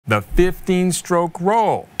the 15-stroke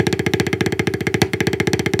roll.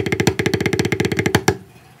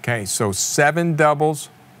 Okay, so 7 doubles,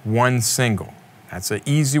 1 single. That's an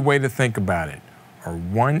easy way to think about it. Or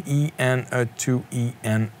 1 E-N, a 2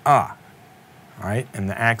 E-N, a. All right, and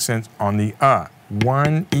the accent's on the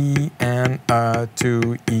 1 E-N, a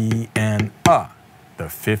 2 E-N, a. The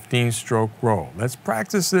 15-stroke roll. Let's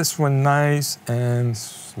practice this one nice and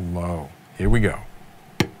slow. Here we go.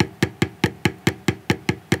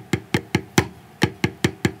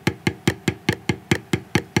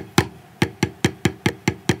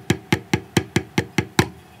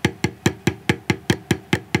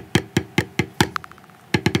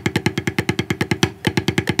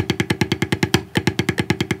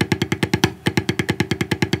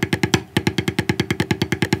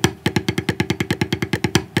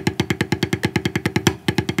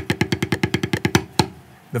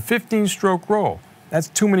 The 15-stroke roll, that's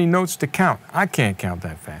too many notes to count. I can't count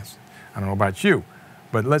that fast. I don't know about you,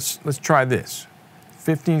 but let's try this.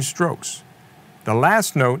 15 strokes. The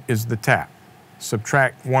last note is the tap.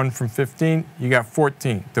 Subtract 1 from 15, you got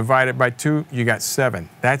 14. Divide it by 2, you got 7.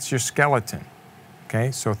 That's your skeleton.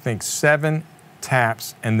 Okay, so think 7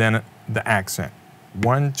 taps and then the accent.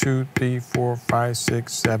 1, 2, 3, 4, 5,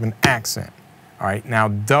 6, 7, accent. All right, now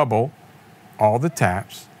double all the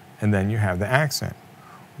taps and then you have the accent.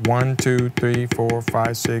 1, 2, 3, 4,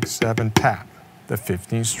 5, 6, 7, tap. The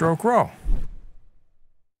 15-stroke roll.